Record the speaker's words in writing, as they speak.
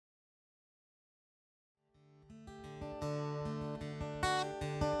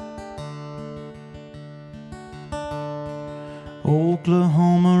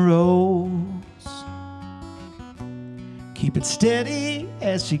Oklahoma rose, keep it steady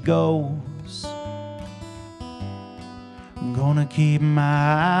as she goes. I'm gonna keep my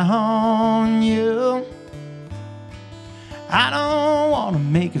eye on you. I don't wanna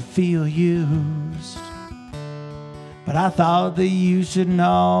make it feel used, but I thought that you should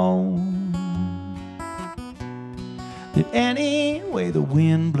know that any way the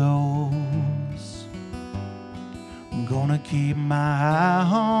wind blows, I'm gonna keep my eye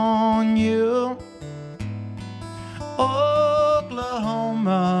on you.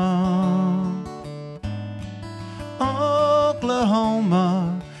 Oklahoma,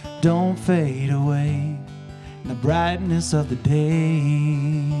 Oklahoma, don't fade away in the brightness of the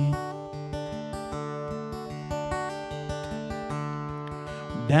day.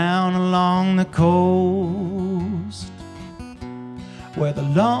 Down along the coast, where the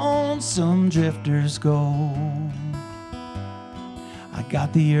lonesome drifters go, I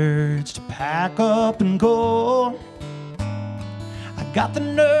got the urge to pack up and go. I got the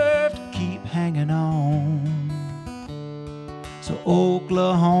nerve to keep hanging on. So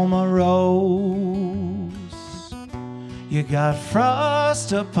Oklahoma rose, you got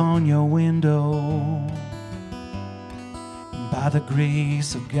frost upon your window. By the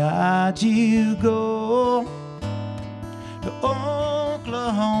grace of God you go to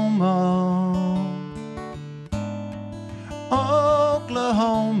Oklahoma.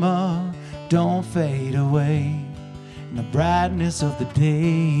 Oklahoma, don't fade away in the brightness of the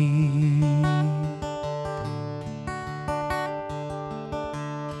day.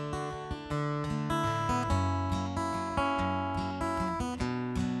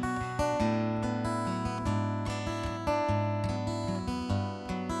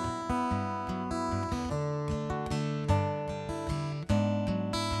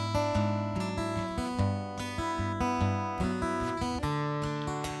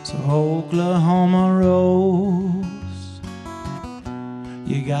 So Oklahoma rose,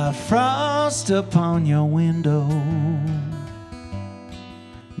 you got frost upon your window.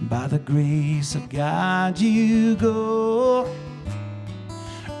 By the grace of God you go.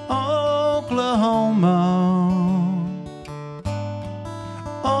 Oklahoma,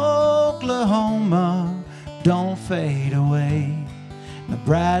 Oklahoma, don't fade away in the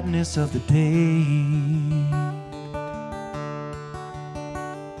brightness of the day.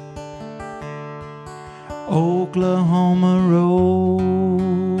 Oklahoma rose.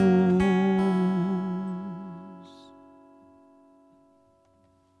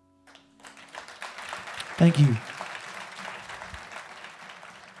 Thank you.